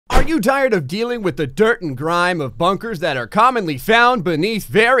you tired of dealing with the dirt and grime of bunkers that are commonly found beneath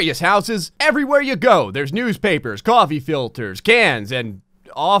various houses? Everywhere you go, there's newspapers, coffee filters, cans, and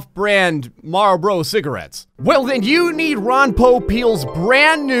off-brand Marlboro cigarettes. Well, then you need Ron Popeil's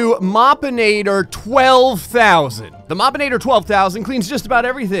brand new Moppinator 12,000. The Moppinator 12,000 cleans just about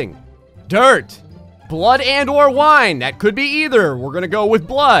everything. Dirt, blood and or wine, that could be either. We're gonna go with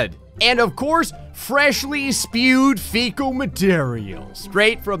blood. And of course, freshly spewed fecal material,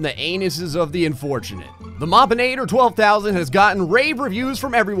 straight from the anuses of the unfortunate. The Moppinator 12,000 has gotten rave reviews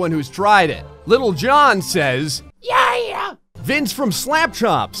from everyone who's tried it. Little John says, yeah. Vince from Slap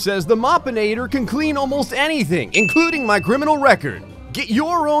Chop says the Moppinator can clean almost anything, including my criminal record. Get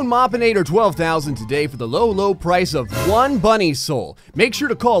your own Moppinator 12,000 today for the low price of one bunny soul. Make sure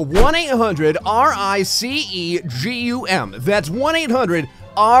to call 1-800-RICEGUM. That's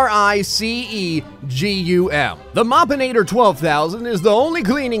 1-800-RICEGUM. The Moppinator 12,000 is the only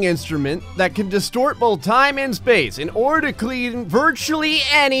cleaning instrument that can distort both time and space in order to clean virtually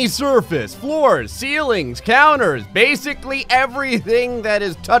any surface, floors, ceilings, counters, basically everything that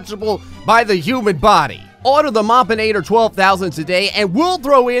is touchable by the human body. Order the Moppinator 12,000 today and we'll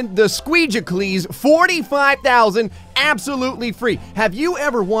throw in the Squeegiclees 45,000 absolutely free. Have you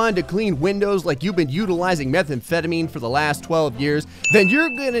ever wanted to clean windows like you've been utilizing methamphetamine for the last 12 years? Then you're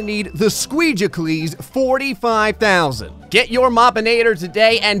gonna need the Squeegiclees 45,000. Get your Moppinator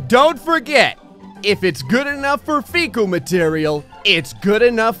today and don't forget, if it's good enough for fecal material, it's good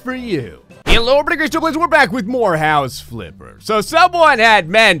enough for you. Hello, everybody, GrayStillPlays, we're back with more House Flipper. So someone had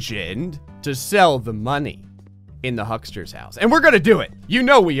mentioned to sell the money in the huckster's house. And we're gonna do it. You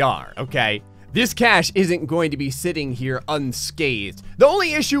know we are, okay? This cash isn't going to be sitting here unscathed. The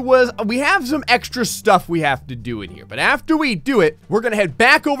only issue was we have some extra stuff we have to do in here. But after we do it, we're gonna head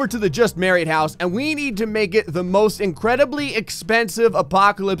back over to the Just Married house and we need to make it the most incredibly expensive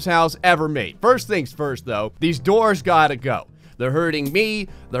apocalypse house ever made. First things first though, these doors gotta go. They're hurting me,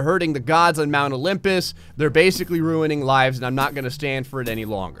 they're hurting the gods on Mount Olympus, they're basically ruining lives and I'm not gonna stand for it any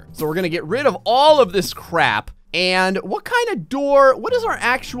longer. So we're gonna get rid of all of this crap. And what kind of door, what is our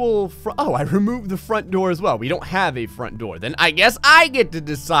actual oh, I removed the front door as well. We don't have a front door. Then I guess I get to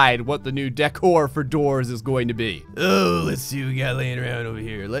decide what the new decor for doors is going to be. Oh, let's see what we got laying around over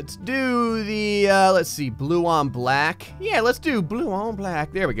here. Let's do the, let's see, blue on black. Yeah, let's do blue on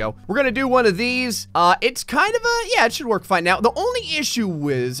black. There we go. We're gonna do one of these. It's kind of a, yeah, it should work fine. Now, the only issue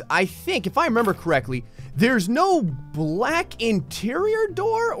is, I think, if I remember correctly, there's no black interior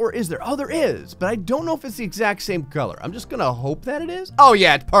door, or is there? Oh, there is, but I don't know if it's the exact same color. I'm just gonna hope that it is. Oh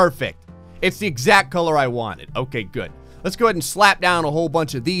yeah, it's perfect. It's the exact color I wanted. Okay, good. Let's go ahead and slap down a whole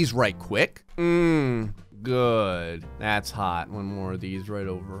bunch of these right quick. Good. That's hot. One more of these right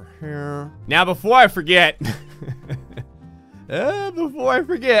over here. Now, before I forget,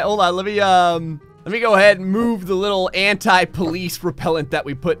 hold on, let me go ahead and move the little anti-police repellent that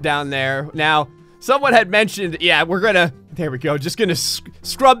we put down there. Now, someone had mentioned, yeah, we're gonna, there we go, just gonna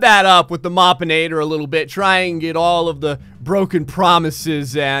scrub that up with the Moppinator a little bit, try and get all of the broken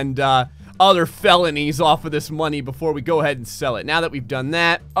promises and other felonies off of this money before we go ahead and sell it. Now that we've done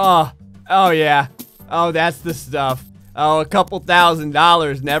that, oh yeah, oh, that's the stuff. Oh, a couple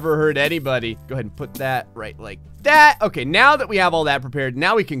 $1,000 never hurt anybody. Go ahead and put that right like that. Okay, now that we have all that prepared,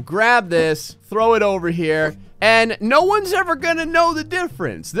 now we can grab this, throw it over here, and no one's ever gonna know the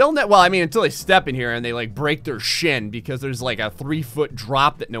difference. They'll well, I mean, until they step in here and they like break their shin because there's like a 3-foot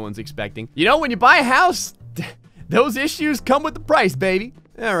drop that no one's expecting. You know, when you buy a house, those issues come with the price, baby.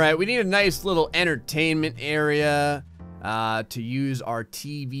 All right, we need a nice little entertainment area to use our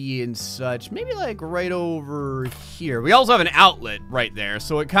TV and such. Maybe like right over here. We also have an outlet right there,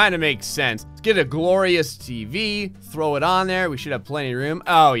 so it kind of makes sense. Let's get a glorious TV, throw it on there. We should have plenty of room.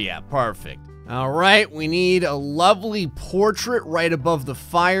 Oh yeah, perfect. All right, we need a lovely portrait right above the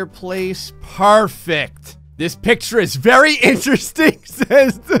fireplace. Perfect. This picture is very interesting,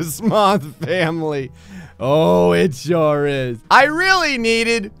 says the Smoth family. Oh, it sure is. I really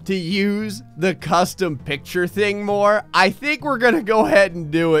needed to use the custom picture thing more. I think we're gonna go ahead and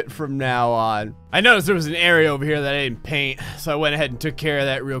do it from now on. I noticed there was an area over here that I didn't paint, so I went ahead and took care of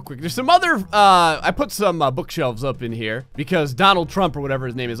that real quick. There's some other, I put some bookshelves up in here because Donald Trump or whatever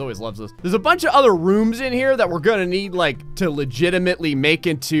his name is always loves this. There's a bunch of other rooms in here that we're gonna need like to legitimately make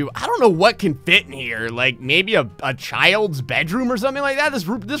into, I don't know what can fit in here, like maybe a child's bedroom or something like that.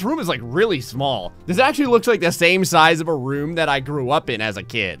 This room is like really small. This actually looks like the same size of a room that I grew up in as a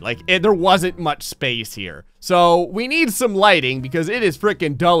kid. Like there wasn't much space here. So we need some lighting because it is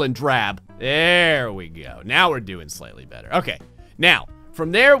freaking dull and drab. There we go. Now we're doing slightly better. Okay, now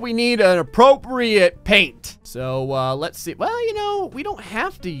From there, we need an appropriate paint. So let's see. Well, you know, we don't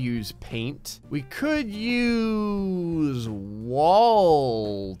have to use paint. We could use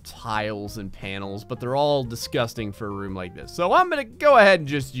wall tiles and panels, but they're all disgusting for a room like this. So I'm gonna go ahead and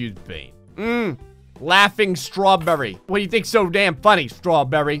just use paint. Laughing strawberry. What do you think's so damn funny,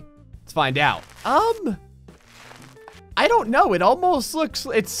 strawberry? Let's find out. I don't know. It almost looks,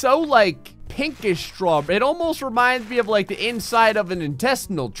 it's so like pinkish strawberry. It almost reminds me of like the inside of an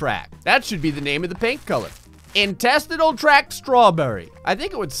intestinal tract. That should be the name of the paint color. Intestinal tract strawberry. I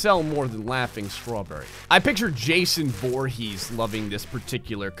think it would sell more than laughing strawberry. I picture Jason Voorhees loving this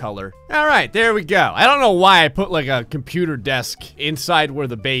particular color. All right, there we go. I don't know why I put like a computer desk inside where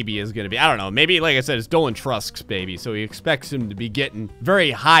the baby is gonna be. I don't know, maybe like I said, it's Dolan Trusk's baby, so he expects him to be getting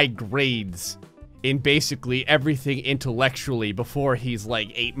very high grades in basically everything intellectually before he's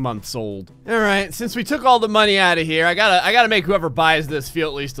like 8 months old. All right, since we took all the money out of here, I gotta make whoever buys this feel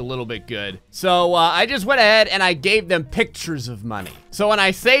at least a little bit good. So I just went ahead and I gave them pictures of money. So when I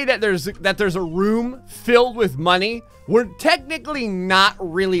say that there's a room filled with money, we're technically not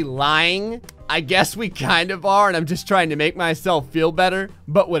really lying. I guess we kind of are, and I'm just trying to make myself feel better,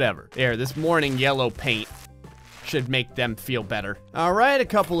 but whatever. There, this morning yellow paint should make them feel better. All right, a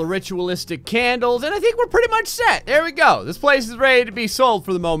couple of ritualistic candles, and I think we're pretty much set. There we go. This place is ready to be sold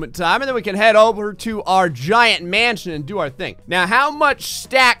for the moment in time, and then we can head over to our giant mansion and do our thing. Now, how much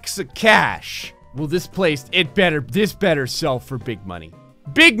stacks of cash will this place, this better sell for big money.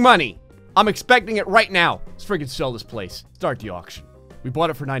 Big money. I'm expecting it right now. Let's freaking sell this place. Start the auction. We bought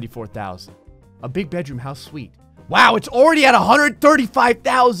it for $94,000. A big bedroom house suite. Wow, it's already at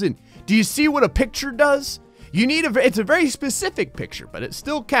 $135,000. Do you see what a picture does? You need it's a very specific picture, but it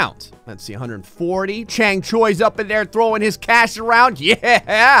still counts. Let's see, 140. Chang Choi's up in there throwing his cash around.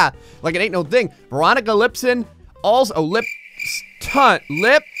 Yeah, like it ain't no thing. Veronica Lipson, also Lipton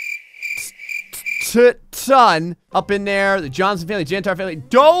up in there. The Johnson family, Jantar family.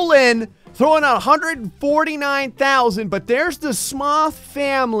 Dolan throwing out 149,000, but there's the Smoth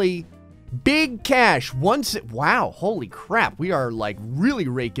family. Big cash. Wow, holy crap. We are like really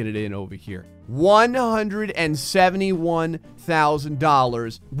raking it in over here.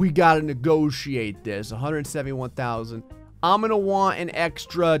 $171,000. We gotta negotiate this. $171,000. I'm gonna want an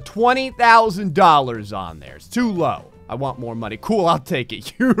extra $20,000 on there. It's too low. I want more money. Cool, I'll take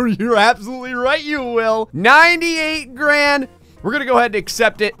it. You're absolutely right, you will. 98 grand. We're gonna go ahead and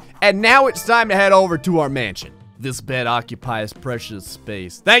accept it. And now it's time to head over to our mansion. This bed occupies precious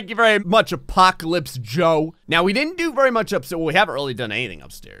space. Thank you very much, Apocalypse Joe. Now, we didn't do very much upstairs. Well, we haven't really done anything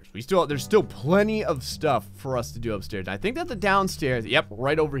upstairs. There's still plenty of stuff for us to do upstairs. I think that the downstairs, yep,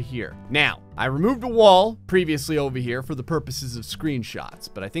 right over here. Now, I removed a wall previously over here for the purposes of screenshots,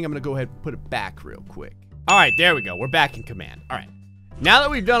 but I think I'm gonna go ahead and put it back real quick. All right, there we go. We're back in command. All right. Now that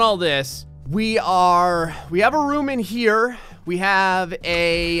we've done all this, we have a room in here. We have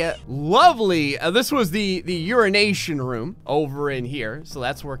a lovely, this was the urination room over in here. So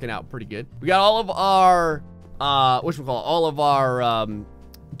that's working out pretty good. We got all of our, all of our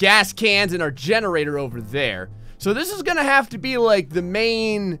gas cans and our generator over there. So this is gonna have to be like the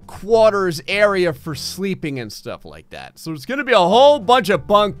main quarters area for sleeping and stuff like that. So it's gonna be a whole bunch of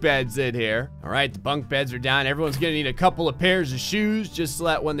bunk beds in here. All right, the bunk beds are down. Everyone's gonna need a couple of pairs of shoes just so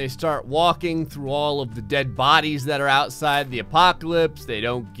that when they start walking through all of the dead bodies that are outside the apocalypse, they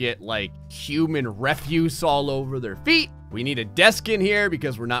don't get like human refuse all over their feet. We need a desk in here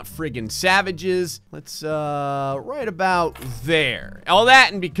because we're not friggin' savages. Let's, right about there. All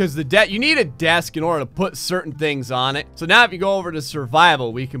that and because you need a desk in order to put certain things on it. So now if you go over to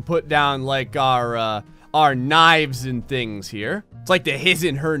survival, we can put down like our knives and things here. It's like the his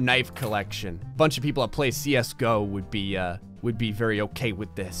and her knife collection. A bunch of people that play CSGO would be very okay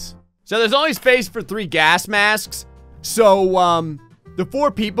with this. So there's only space for 3 gas masks. So, the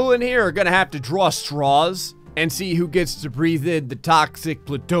 4 people in here are gonna have to draw straws and see who gets to breathe in the toxic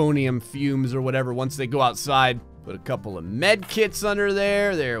plutonium fumes or whatever once they go outside. Put a couple of med kits under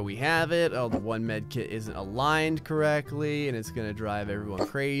there. There we have it. Oh, the one med kit isn't aligned correctly and it's gonna drive everyone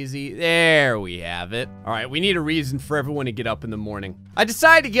crazy. There we have it. All right, we need a reason for everyone to get up in the morning. I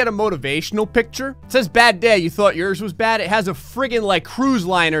decided to get a motivational picture. It says bad day, you thought yours was bad? It has a friggin' like cruise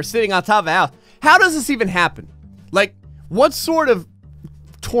liner sitting on top of a house. How does this even happen? Like, what sort of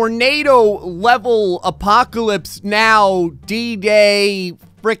tornado level apocalypse now, D-Day,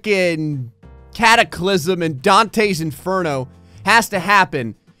 frickin' cataclysm and Dante's Inferno has to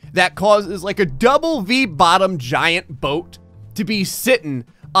happen that causes like a double V bottom giant boat to be sitting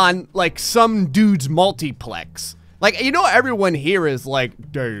on like some dude's multiplex? Like, you know, everyone here is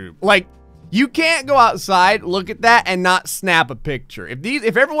like, dude, like, You can't go outside, look at that, and not snap a picture.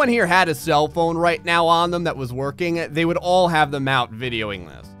 If everyone here had a cell phone right now on them that was working, they would all have them out videoing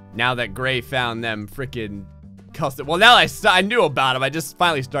this. Now that Gray found them freaking custom. Well, now I knew about them. I just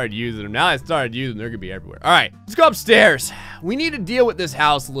finally started using them. Now I started using them. They're gonna be everywhere. All right, let's go upstairs. We need to deal with this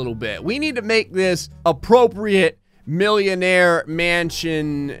house a little bit. We need to make this appropriate millionaire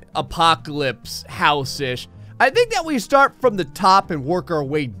mansion apocalypse house-ish. I think that we start from the top and work our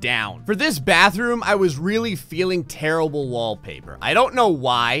way down. For this bathroom, I was really feeling terrible wallpaper. I don't know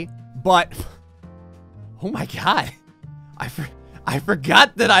why, but oh my God. I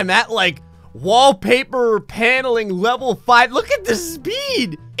forgot that I'm at like wallpaper paneling level 5. Look at the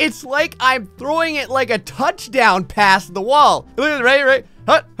speed. It's like I'm throwing it like a touchdown past the wall. Look at it, right.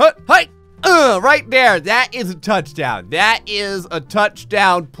 Right there. That is a touchdown. That is a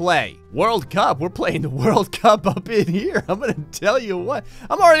touchdown play. World Cup. We're playing the World Cup up in here. I'm gonna tell you what.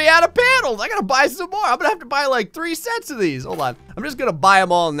 I'm already out of panels. I gotta buy some more. I'm gonna have to buy like 3 sets of these. Hold on. I'm just gonna buy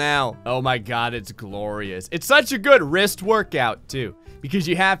them all now. Oh my God, it's glorious. It's such a good wrist workout too, because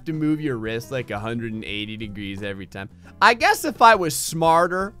you have to move your wrist like 180 degrees every time. I guess if I was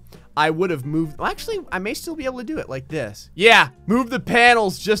smarter, I would have moved. Well, actually, I may still be able to do it like this. Yeah, move the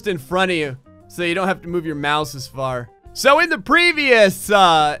panels just in front of you so you don't have to move your mouse as far. So in the previous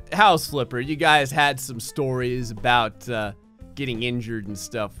house flipper, you guys had some stories about getting injured and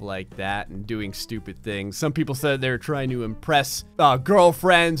stuff like that and doing stupid things. Some people said they were trying to impress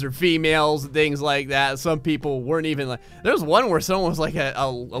girlfriends or females and things like that. Some people weren't even like, there was one where someone was like a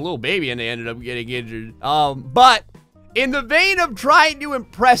little baby and they ended up getting injured. But in the vein of trying to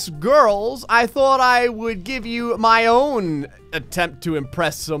impress girls, I thought I would give you my own attempt to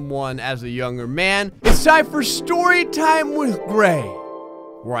impress someone as a younger man. It's time for Story Time with Gray,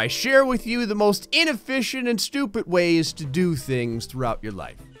 where I share with you the most inefficient and stupid ways to do things throughout your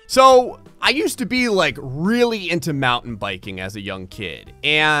life. So, I used to be like really into mountain biking as a young kid,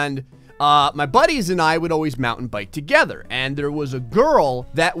 and my buddies and I would always mountain bike together, and there was a girl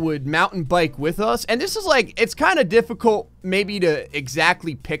that would mountain bike with us, and this is like, it's kind of difficult maybe to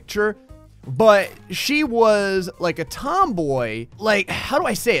exactly picture, but she was like a tomboy. Like, how do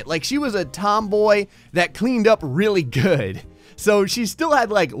I say it? Like, she was a tomboy that cleaned up really good. So she still had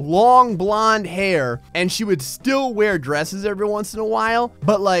like long blonde hair, and she would still wear dresses every once in a while,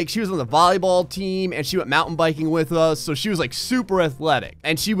 but like she was on the volleyball team and she went mountain biking with us, so she was like super athletic,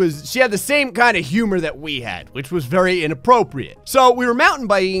 and she had the same kind of humor that we had, which was very inappropriate. So we were mountain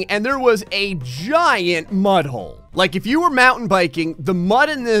biking and there was a giant mud hole. Like, if you were mountain biking, the mud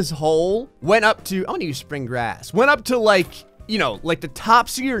in this hole went up to, I'm gonna use spring grass, went up to like, you know, like the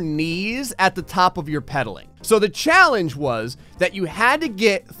tops of your knees at the top of your pedaling. So the challenge was that you had to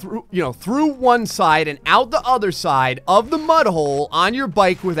get through, you know, through one side and out the other side of the mud hole on your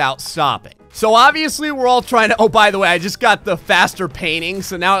bike without stopping. So obviously we're all trying to, oh, by the way, I just got the faster painting,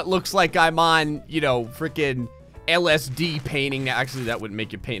 so now it looks like I'm on, you know, freaking LSD painting. Actually, that wouldn't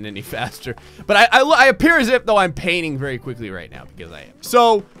make you paint any faster, but I appear as if though I'm painting very quickly right now, because I am.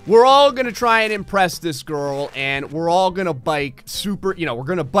 So we're all gonna try and impress this girl, and we're all gonna bike super, you know, we're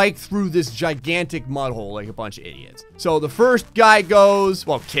gonna bike through this gigantic mud hole like a bunch of idiots. So the first guy goes,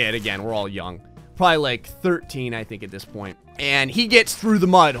 well, kid, again, we're all young, probably like 13, I think, at this point, and he gets through the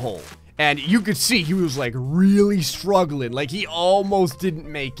mud hole. And you could see he was like really struggling, like he almost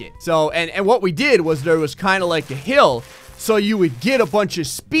didn't make it. So, and what we did was there was kind of like a hill, so you would get a bunch of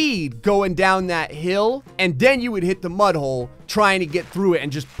speed going down that hill, and then you would hit the mud hole trying to get through it and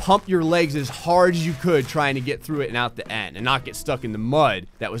just pump your legs as hard as you could trying to get through it and out the end and not get stuck in the mud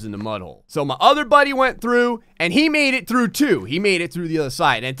that was in the mud hole. So my other buddy went through and he made it through too. He made it through the other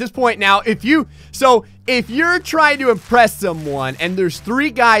side. And at this point now, if you're trying to impress someone and there's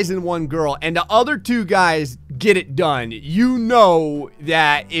 3 guys and 1 girl and the other 2 guys get it done, you know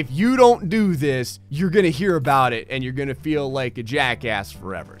that if you don't do this, you're gonna hear about it and you're gonna feel like a jackass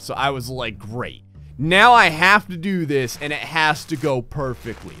forever. So I was like, great. Now I have to do this, and it has to go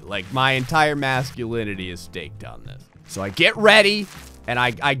perfectly. Like, my entire masculinity is staked on this. So I get ready, and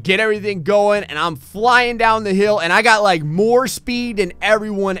I get everything going, and I'm flying down the hill, and I got, like, more speed than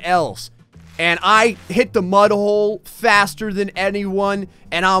everyone else. And I hit the mud hole faster than anyone,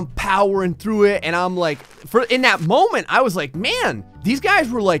 and I'm powering through it, and I'm like, in that moment, I was like, man, these guys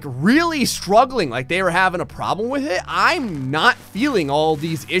were like really struggling, like they were having a problem with it. I'm not feeling all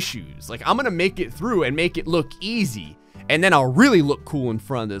these issues. Like, I'm gonna make it through and make it look easy, and then I'll really look cool in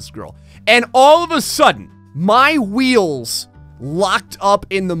front of this girl. And all of a sudden, my wheels locked up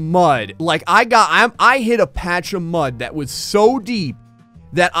in the mud. Like, I hit a patch of mud that was so deep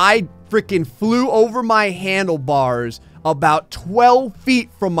that I freaking flew over my handlebars about 12 feet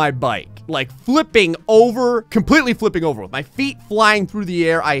from my bike. like flipping over, completely flipping over with my feet flying through the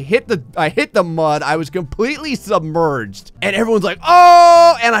air. I hit the mud. I was completely submerged and everyone's like,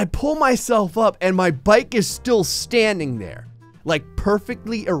 oh, and I pull myself up and my bike is still standing there, like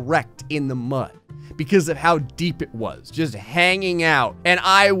perfectly erect in the mud because of how deep it was, just hanging out. And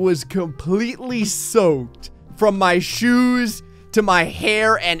I was completely soaked from my shoes to my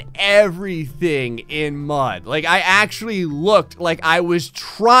hair and everything in mud. Like, I actually looked like I was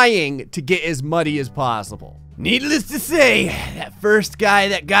trying to get as muddy as possible. Needless to say, that first guy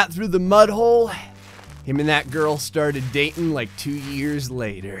that got through the mud hole, him and that girl started dating like 2 years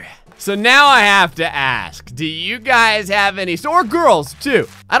later. So now I have to ask, do you guys have any, or girls too?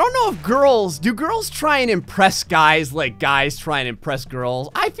 I don't know if do girls try and impress guys like guys try and impress girls?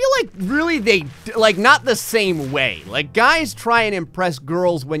 I feel like really they, like not the same way. Like guys try and impress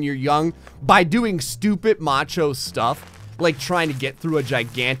girls when you're young by doing stupid macho stuff, like trying to get through a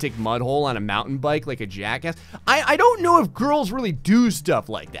gigantic mud hole on a mountain bike like a jackass. I don't know if girls really do stuff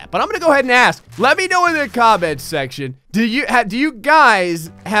like that, but I'm gonna go ahead and ask. Let me know in the comments section. Do you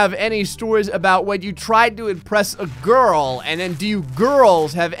guys have any stories about when you tried to impress a girl? And then do you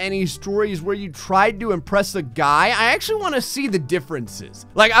girls have any stories where you tried to impress a guy? I actually want to see the differences.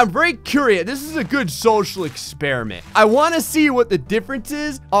 Like, I'm very curious. This is a good social experiment. I want to see what the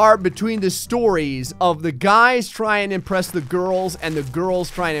differences are between the stories of the guys trying to impress the girls and the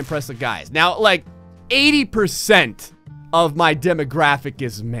girls trying to impress the guys. Now, like 80% of my demographic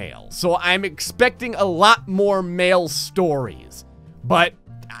is male, so I'm expecting a lot more male stories, but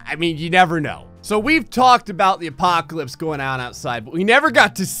I mean, you never know. So we've talked about the apocalypse going on outside, but we never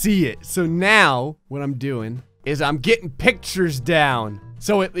got to see it. So now what I'm doing is I'm getting pictures down.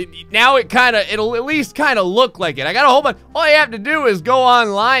 So now it'll at least kind of look like it. I got a whole bunch. All you have to do is go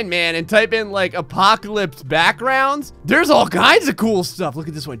online, man, and type in like apocalypse backgrounds. There's all kinds of cool stuff. Look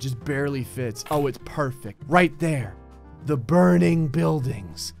at this one, just barely fits. Oh, it's perfect right there. The burning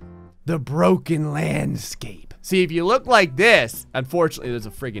buildings, the broken landscape. See, if you look like this, unfortunately, there's a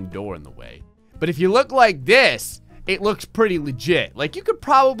friggin' door in the way. But if you look like this, it looks pretty legit. Like you could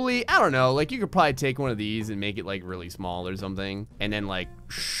probably, I don't know, like you could probably take one of these and make it like really small or something, and then like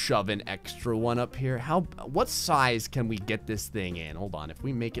shove an extra one up here. What size can we get this thing in? Hold on, if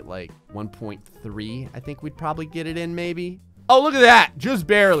we make it like 1.3, I think we'd probably get it in maybe. Oh, look at that, just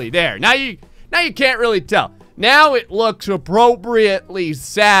barely there. Now you can't really tell. Now it looks appropriately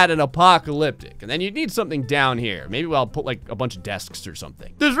sad and apocalyptic. And then you need something down here. Maybe I'll put like a bunch of desks or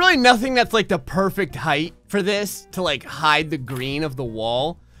something. There's really nothing that's like the perfect height for this to like hide the green of the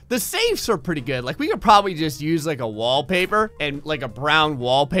wall. The safes are pretty good. Like we could probably just use like a wallpaper and like a brown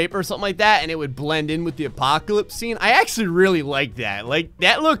wallpaper or something like that, and it would blend in with the apocalypse scene. I actually really like that. Like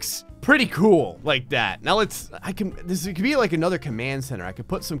that looks pretty cool like that. Now this could be like another command center. I could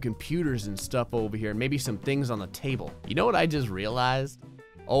put some computers and stuff over here, maybe some things on the table. You know what I just realized?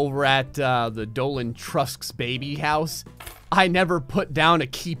 Over at the Dolan Trusk's baby house, I never put down a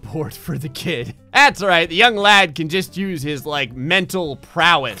keyboard for the kid. That's all right, the young lad can just use his like mental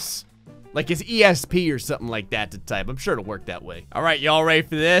prowess, like his ESP or something like that to type. I'm sure it'll work that way. All right, y'all ready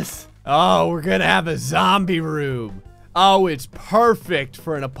for this? Oh, we're gonna have a zombie room. Oh, it's perfect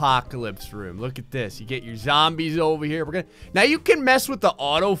for an apocalypse room. Look at this. You get your zombies over here. Now you can mess with the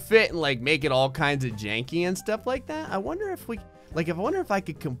auto fit and like make it all kinds of janky and stuff like that. I wonder if I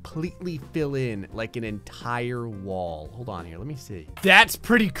could completely fill in like an entire wall. Hold on here. Let me see. That's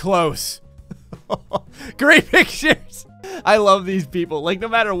pretty close. Great pictures. I love these people. Like, no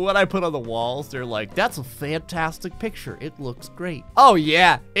matter what I put on the walls, they're like, that's a fantastic picture. It looks great. Oh,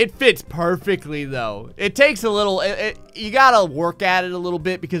 yeah. It fits perfectly, though. It takes a little, you gotta work at it a little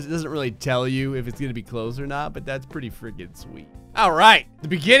bit because it doesn't really tell you if it's gonna be closed or not, but that's pretty freaking sweet. All right, the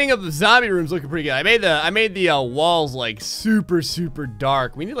beginning of the zombie room's looking pretty good. I made the walls like super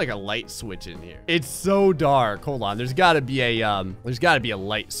dark. We need like a light switch in here. It's so dark. Hold on, there's gotta be a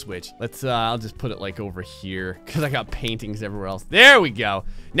light switch. Let's I'll just put it like over here because I got paintings everywhere else. There we go.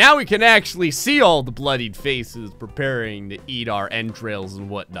 Now we can actually see all the bloodied faces preparing to eat our entrails and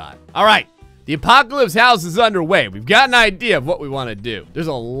whatnot. All right. The apocalypse house is underway. We've got an idea of what we want to do. There's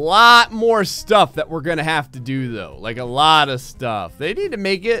a lot more stuff that we're gonna have to do though. Like a lot of stuff. They need to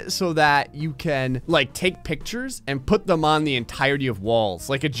make it so that you can like take pictures and put them on the entirety of walls.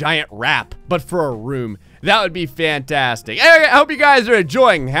 Like a giant wrap, but for a room. That would be fantastic. Anyway, I hope you guys are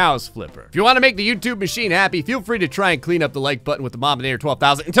enjoying House Flipper. If you want to make the YouTube machine happy, feel free to try and clean up the like button with the Mominator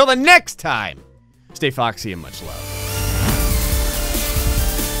 12,000. Until the next time, stay foxy and much love.